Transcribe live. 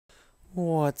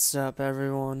What's up,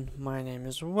 everyone? My name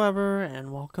is Weber,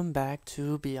 and welcome back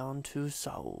to Beyond Two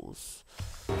Souls.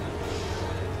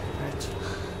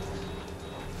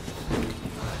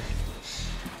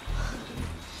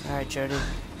 Alright, Jody.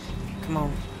 Come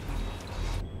on.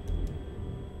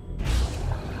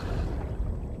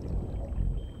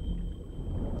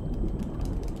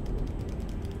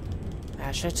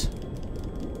 Mash it.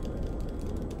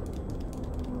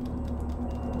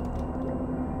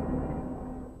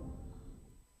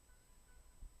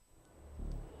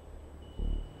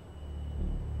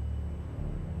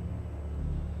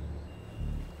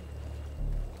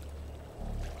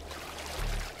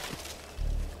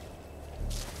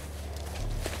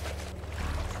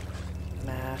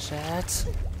 Mash it.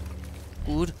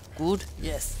 Good, good.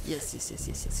 Yes.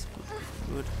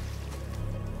 Good.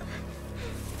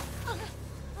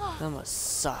 That must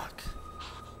suck.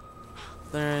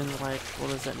 They're in like,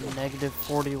 what is it,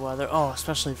 -40 weather. Oh,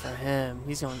 especially for him.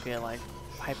 He's gonna get like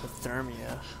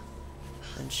hypothermia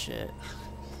and shit.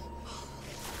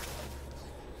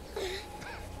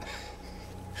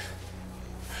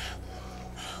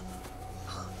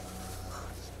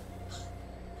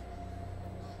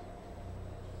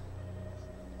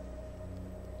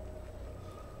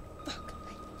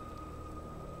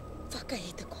 Fuck, I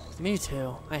hate the cold. Me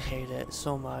too. I hate it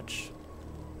so much.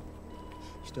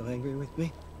 Still angry with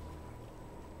me?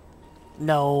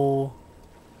 No.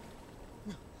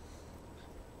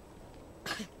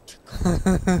 It's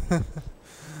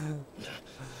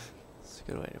a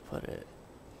good way to put it.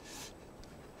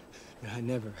 I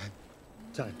never had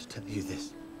time to tell you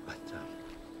this, but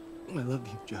I love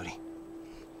you, Jody.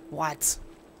 What?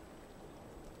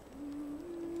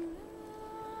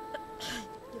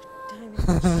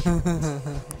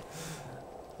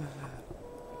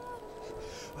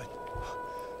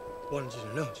 I wanted you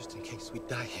to know, just in case we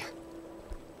die here.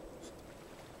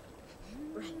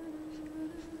 Right.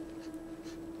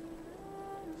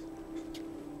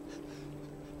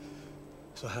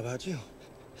 So how about you?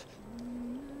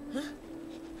 Huh?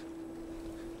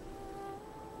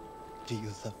 Do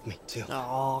you love me too?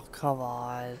 Oh, come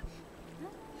on.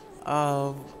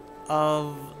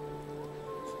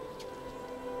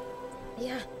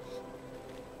 Yeah.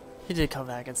 He did come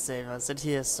back and save us, and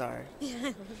he is sorry. Yeah, I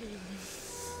love you.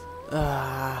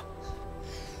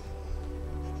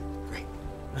 Great.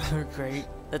 Great.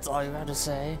 That's all you had to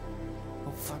say?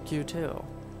 Well, fuck you too.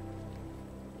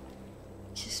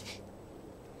 Kiss me.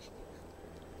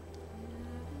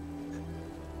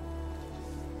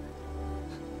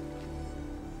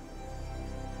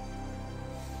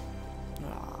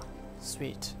 Ah,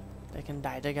 sweet. They can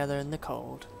die together in the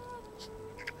cold.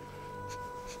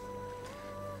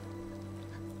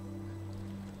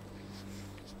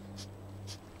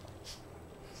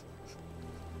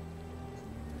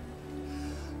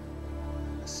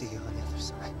 I'll see you on the other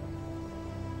side.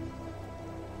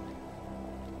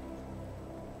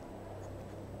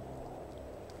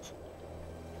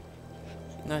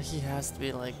 No, he has to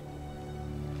be like,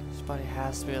 his body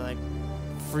has to be like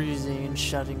freezing and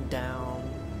shutting down.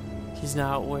 He's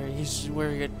not wearing, he's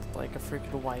wearing it like a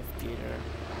freaking wife beater.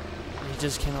 And he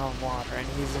just came out of water and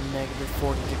he's in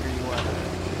 -40-degree weather.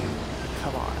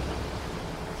 Come on.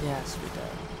 He has to be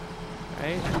dead.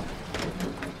 Right?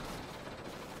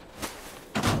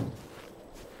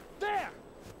 There!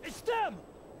 It's them!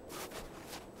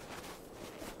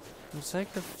 It's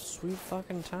like a sweet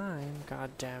fucking time.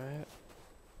 God damn it.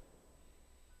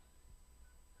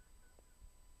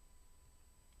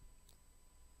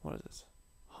 What is this?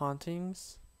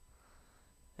 Hauntings?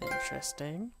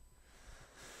 Interesting.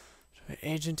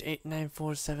 Agent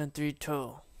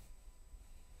 894732.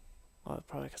 Well,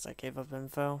 probably because I gave up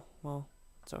info. Well,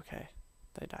 it's okay.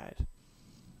 They died.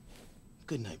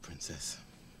 Good night, Princess.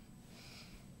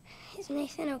 Is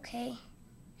Nathan okay?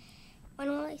 When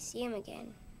will I see him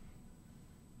again?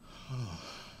 Oh.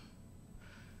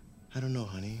 I don't know,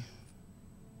 honey.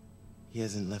 He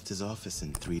hasn't left his office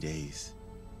in 3 days.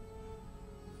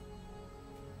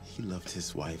 He loved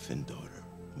his wife and daughter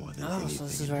more than anything. So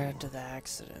this is right after the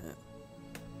accident.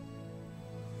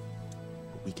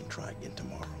 But we can try again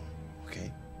tomorrow,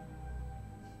 okay?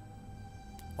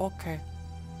 Okay.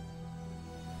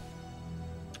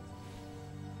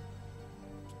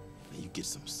 Now you get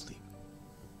some sleep.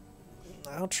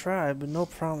 I'll try, but no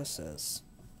promises.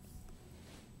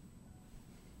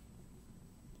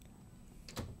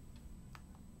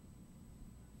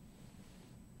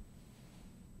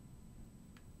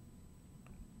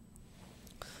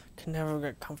 Can never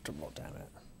get comfortable, damn it.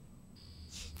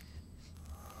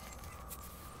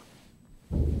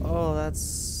 Oh,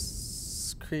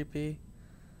 that's creepy.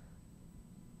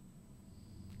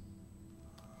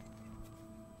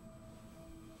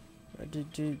 Do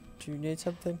you need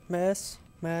something, Miss?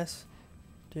 Miss?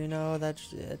 Do you know that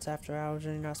it's after hours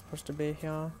and you're not supposed to be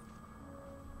here?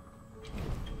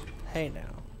 Hey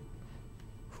now.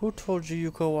 Who told you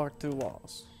you could walk through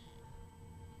walls?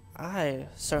 I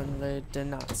certainly did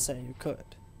not say you could.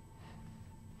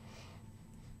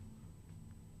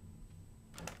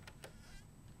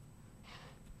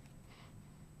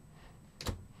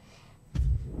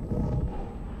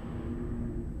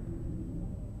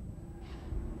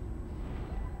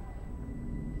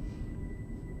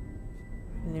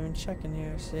 Didn't even check in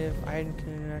here, see if Aiden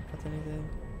can interact with anything.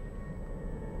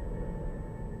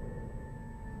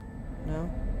 No?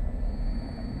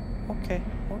 Okay,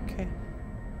 okay.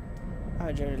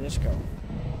 Alright, Jerry, let's go.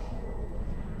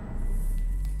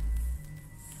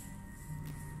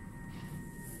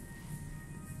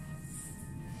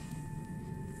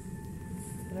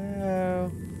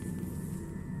 Hello?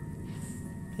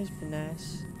 Please be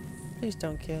nice. Please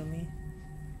don't kill me.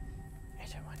 I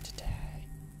don't want to die.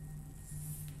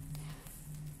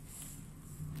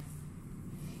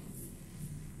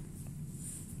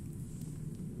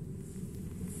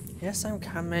 Yes, I'm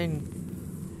coming.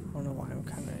 I don't know why I'm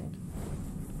coming.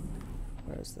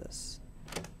 Where is this?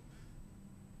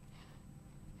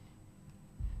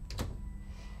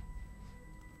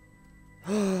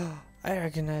 I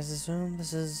recognize this room.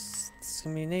 This is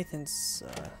gonna be Nathan's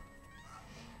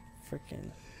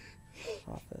freaking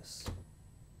office.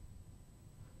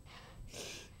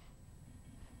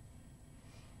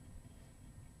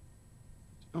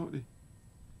 Tony,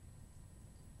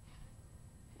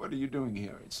 what are you doing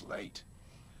here? It's late.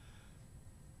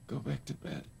 Go back to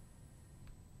bed.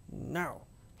 No.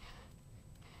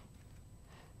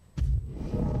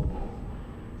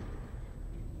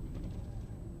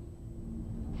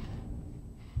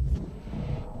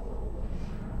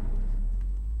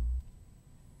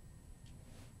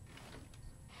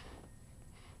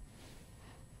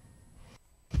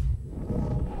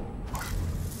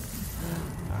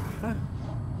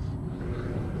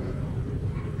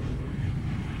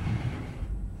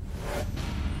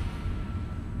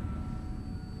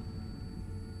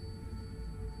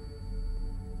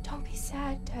 Don't be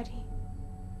sad, Daddy.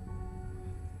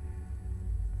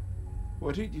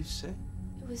 What did you say?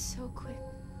 It was so quick.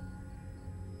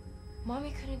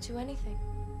 Mommy couldn't do anything.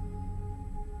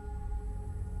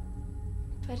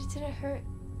 But it didn't hurt.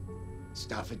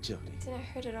 Stop it, Jody. It didn't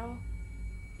hurt at all.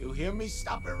 You hear me?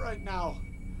 Stop it right now.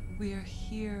 We're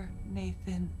here,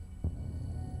 Nathan.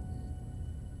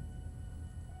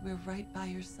 We're right by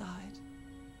your side.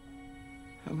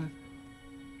 Helen.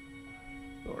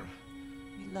 Laura.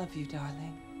 We love you,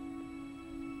 darling.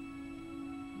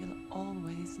 We'll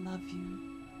always love you.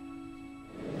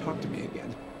 Talk to me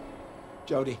again.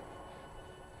 Jody.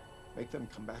 Make them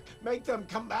come back. Make them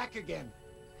come back again.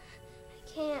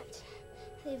 I can't.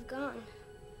 They've gone.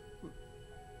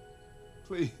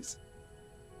 Please.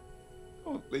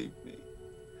 Don't leave me.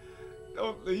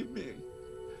 Don't leave me.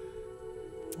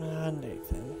 Ah,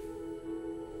 Nathan.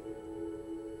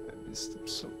 I missed them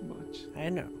so much. I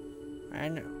know. I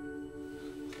know.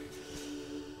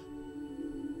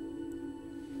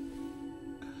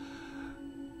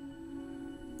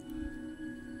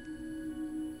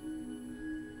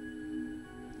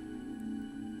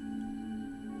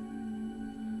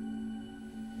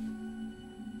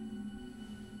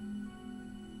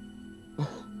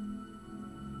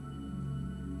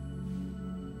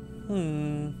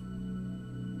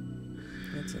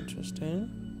 That's interesting.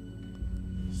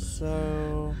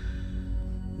 So,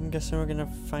 I'm guessing we're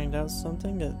gonna find out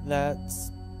something that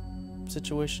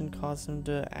situation caused him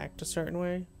to act a certain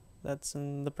way. That's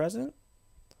in the present.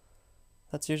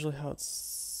 That's usually how it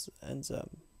ends up.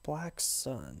 Black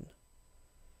Sun.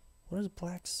 What is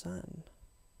Black Sun?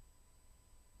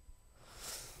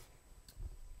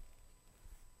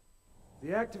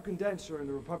 The active condenser in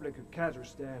the Republic of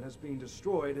Kazakhstan has been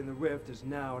destroyed and the rift is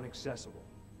now inaccessible.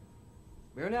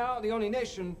 We are now the only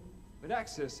nation with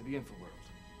access to the infraworld.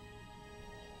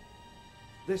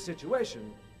 This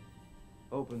situation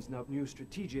opens up new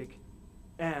strategic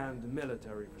and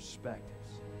military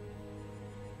perspectives.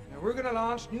 Now we're going to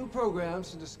launch new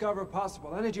programs to discover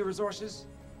possible energy resources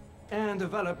and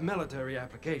develop military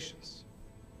applications.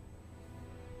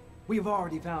 We've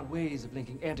already found ways of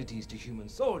linking entities to human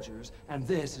soldiers, and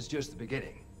this is just the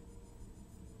beginning.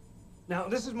 Now,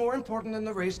 this is more important than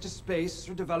the race to space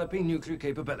or developing nuclear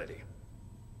capability.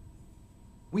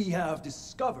 We have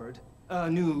discovered a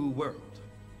new world.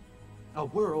 A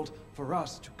world for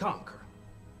us to conquer.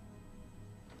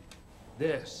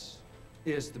 This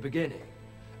is the beginning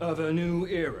of a new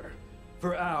era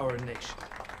for our nation.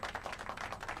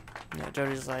 Yeah,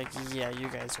 Jody's like, yeah, you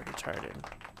guys are retarded.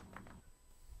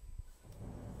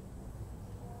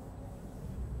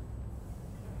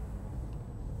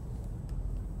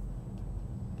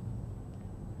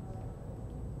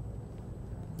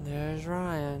 There's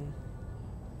Ryan.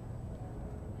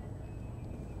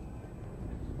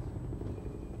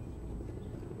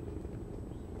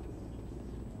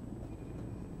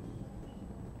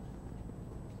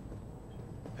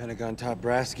 Pentagon top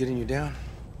brass getting you down?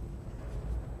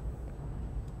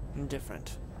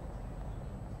 Indifferent.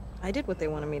 I did what they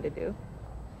wanted me to do.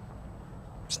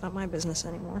 It's not my business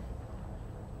anymore.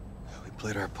 We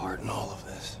played our part in all of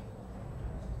this.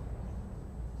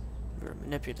 We were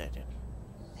manipulated.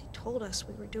 They told us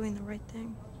we were doing the right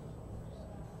thing.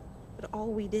 But all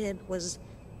we did was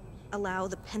allow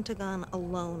the Pentagon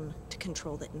alone to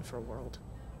control the infraworld.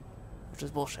 Which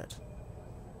is bullshit.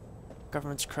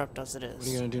 Government's corrupt as it is. What are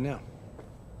you gonna do now?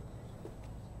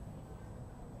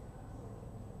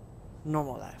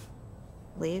 Normal life.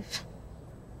 Leave.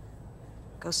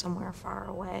 Go somewhere far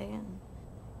away and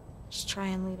just try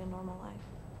and lead a normal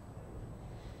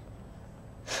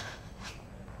life.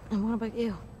 And what about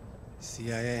you?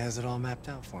 CIA has it all mapped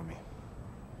out for me.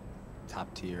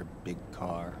 Top tier, big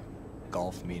car,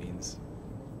 golf meetings.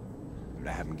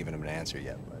 I haven't given him an answer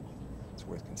yet, but it's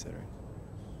worth considering.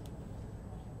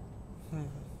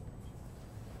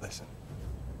 Listen,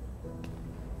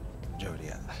 Jody,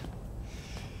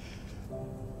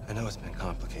 I know it's been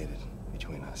complicated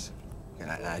between us. And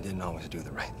I didn't always do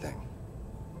the right thing.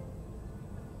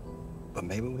 But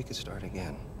maybe we could start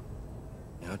again.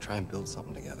 You know, try and build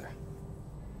something together.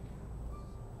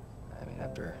 I mean,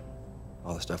 after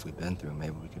all the stuff we've been through,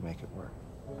 maybe we could make it work.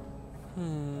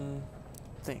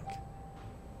 Think.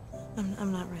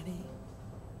 I'm not ready.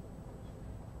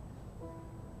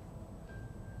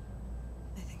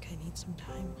 I think I need some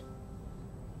time.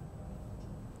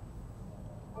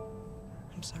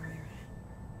 I'm sorry, Ryan.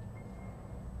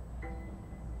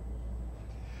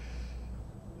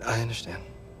 I understand.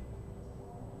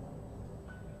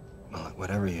 Well, look,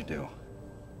 whatever you do,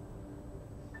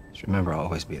 just remember I'll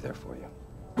always be there for you.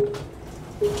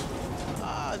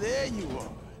 Ah, there you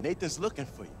are. Nathan's looking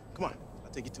for you. Come on,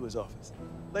 I'll take you to his office.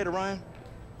 Later, Ryan.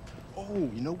 Oh,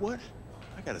 you know what?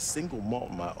 I got a single malt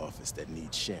in my office that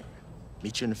needs sharing.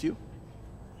 Meet you in a few?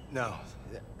 No,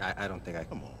 I don't think I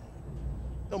can. Come on.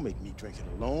 Don't make me drink it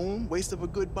alone. Waste of a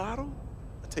good bottle.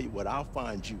 I'll tell you what, I'll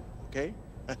find you, okay?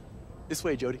 This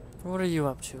way, Jody. What are you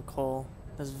up to, Cole?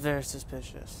 That's very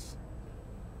suspicious.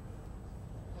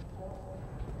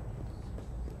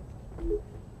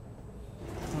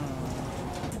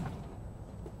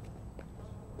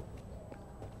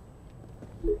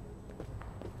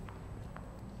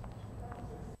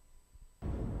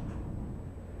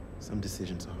 Some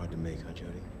decisions are hard to make, huh,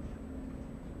 Jody?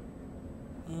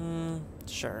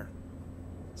 Sure.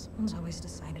 Someone's always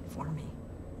decided for me.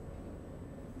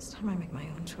 It's time I make my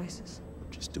own choices.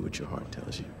 Just do what your heart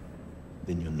tells you.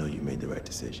 Then you'll know you made the right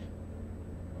decision.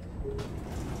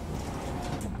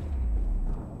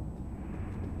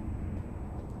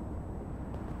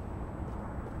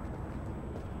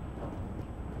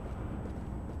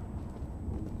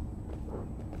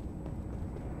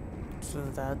 So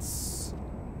that's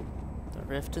the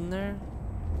rift in there?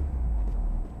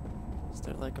 Is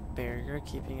there like a barrier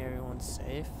keeping everyone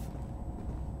safe?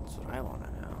 That's what I want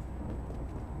to know.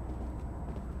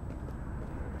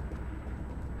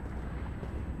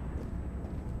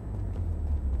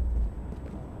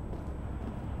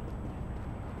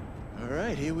 All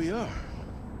right, here we are.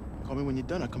 Call me when you're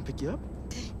done. I'll come pick you up.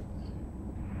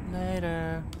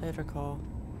 Later. Later, Cole.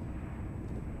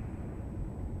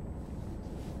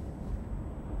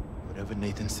 Whatever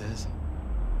Nathan says,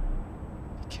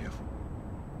 be careful.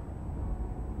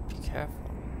 Be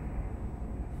careful.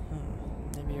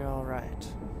 Maybe you're all right.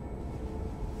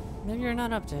 Maybe you're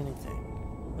not up to anything.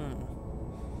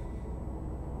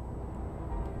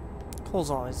 Cole's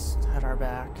always had our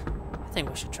back. I think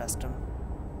we should trust him.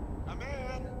 I'm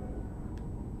in.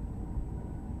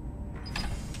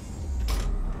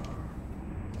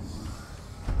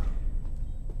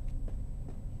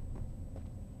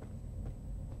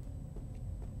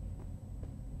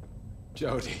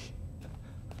 Jody.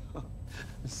 I'm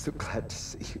so glad to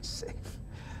see you safe.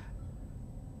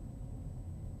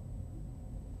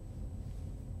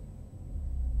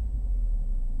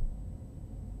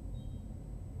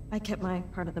 I kept my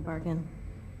part of the bargain.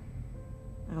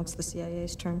 Now it's the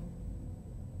CIA's turn.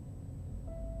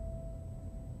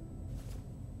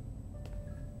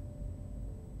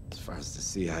 As far as the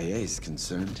CIA is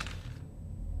concerned,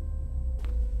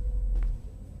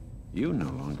 you no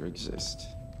longer exist.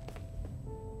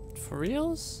 For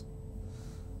reals?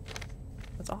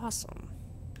 That's awesome.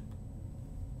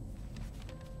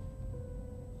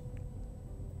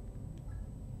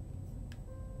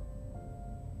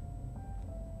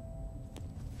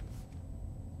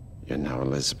 You're now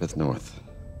Elizabeth North,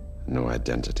 No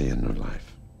identity and no life.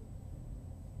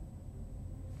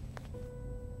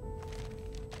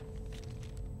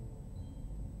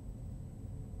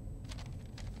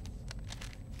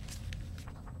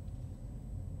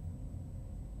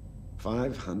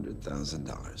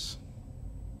 $500,000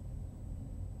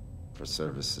 for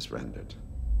services rendered.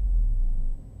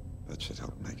 That should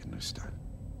help make a new start.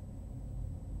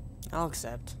 I'll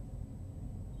accept.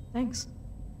 Thanks.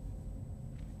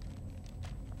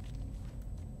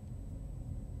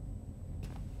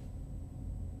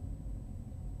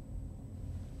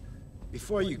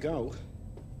 Before you go,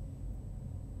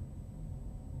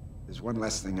 there's one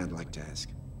last thing I'd like to ask.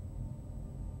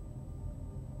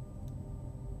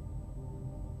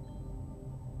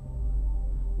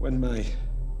 When my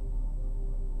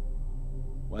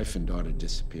wife and daughter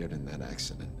disappeared in that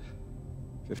accident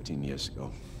 15 years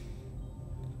ago,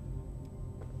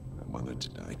 I wanted to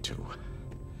die too.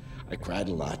 I cried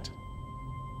a lot,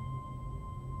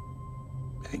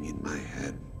 banging my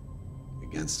head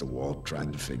against the wall,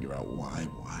 trying to figure out why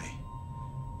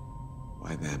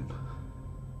them?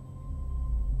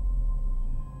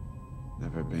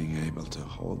 Never being able to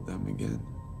hold them again.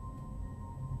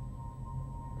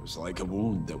 It was like a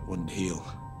wound that wouldn't heal.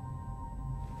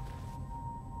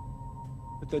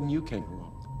 But then you came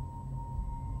along.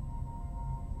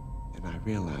 And I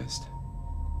realized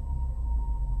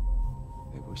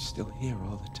they were still here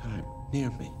all the time, near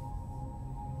me.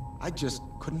 I just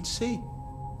couldn't see.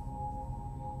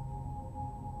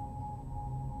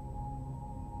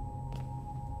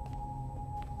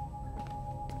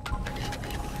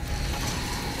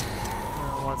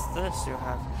 What's this you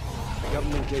have? The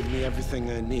government gave me everything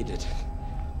I needed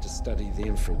to study the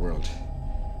infraworld.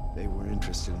 They were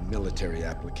interested in military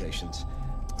applications.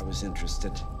 I was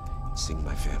interested in seeing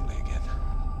my family again.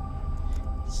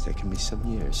 It's taken me some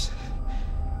years,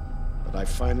 but I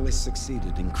finally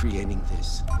succeeded in creating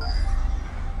this.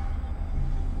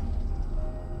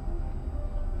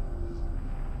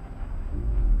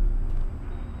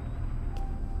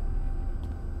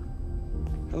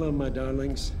 Hello, my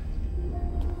darlings.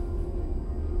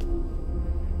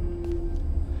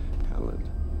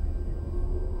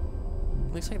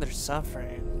 Looks like they're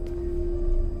suffering.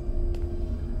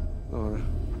 Laura,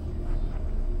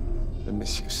 I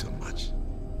miss you so much.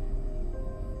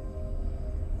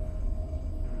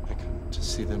 I come to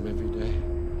see them every day.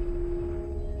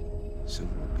 Soon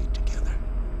we'll be together.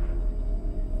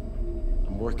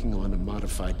 I'm working on a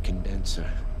modified condenser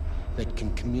that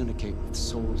can communicate with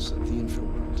souls of the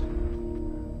infraworld.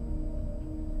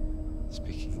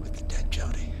 Speaking with the dead,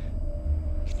 Jody.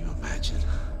 Can you imagine?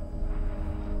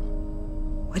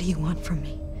 What do you want from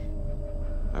me?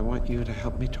 I want you to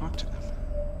help me talk to them.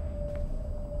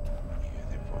 I want to hear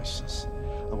their voices.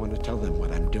 I want to tell them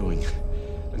what I'm doing.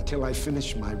 Until I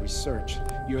finish my research,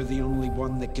 you're the only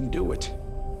one that can do it.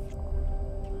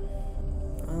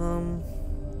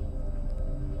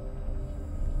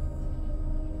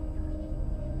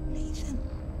 Nathan.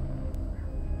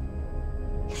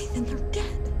 Nathan, they're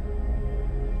dead.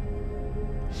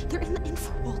 They're in the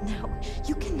infraworld now.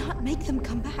 You cannot make them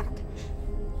come back.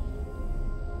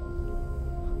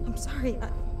 I'm sorry,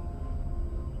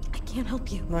 I can't help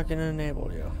you. I'm not gonna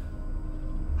enable you.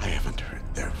 I haven't heard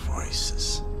their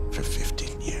voices for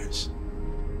 15 years.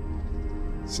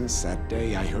 Since that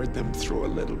day I heard them through a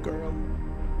little girl.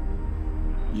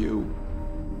 You.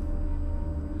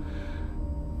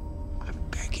 I'm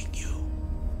begging you.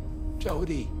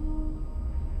 Jody,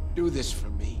 do this for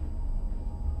me.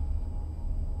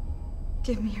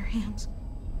 Give me your hands.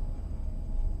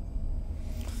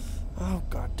 Oh,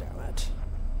 god damn it.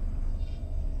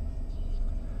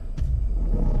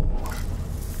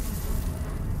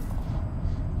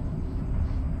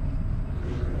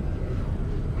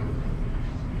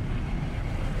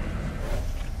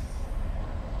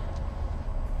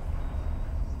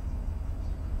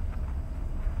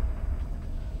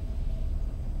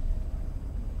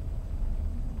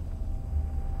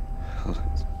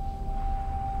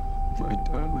 My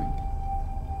darling.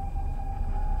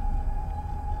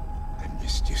 I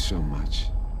missed you so much.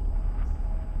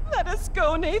 Let us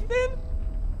go, Nathan.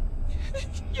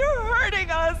 You're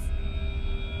hurting us.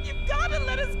 You've got to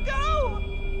let us go.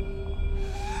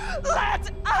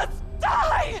 Let us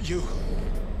die! You're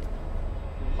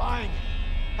lying.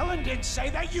 Helen didn't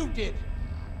say that, you did.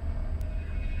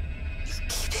 You're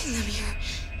keeping them here.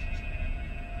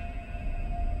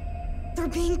 They're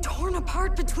being torn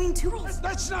apart between two worlds.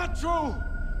 That's not true!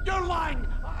 You're lying!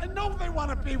 I know they want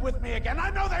to be with me again. I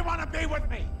know they want to be with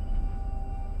me!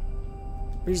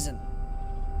 Reason.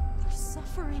 They're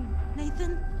suffering,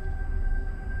 Nathan.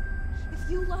 If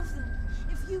you love them,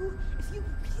 if If you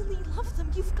really love them,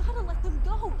 you've got to let them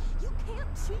go. You can't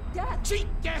cheat death. Cheat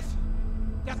death?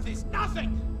 Death is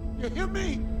nothing! You hear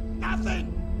me?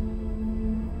 Nothing!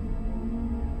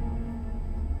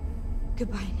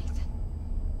 Goodbye, Nathan.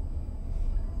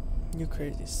 You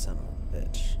crazy son of a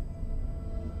bitch.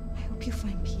 I hope you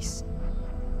find peace.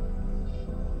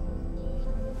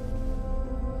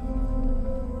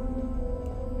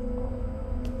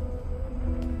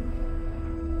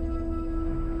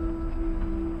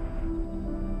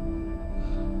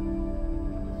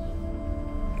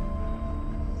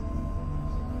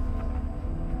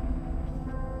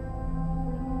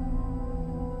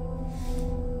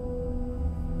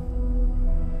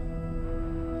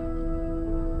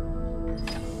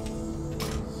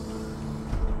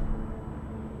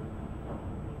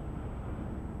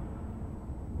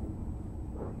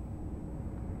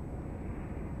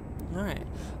 Alright,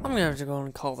 I'm gonna have to go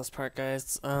and call this part,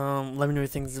 guys. Let me know what you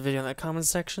think of the video in the comments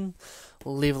section.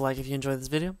 Leave a like if you enjoyed this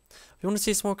video. If you want to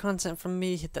see some more content from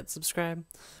me, hit that subscribe.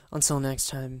 Until next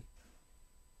time,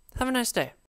 have a nice day.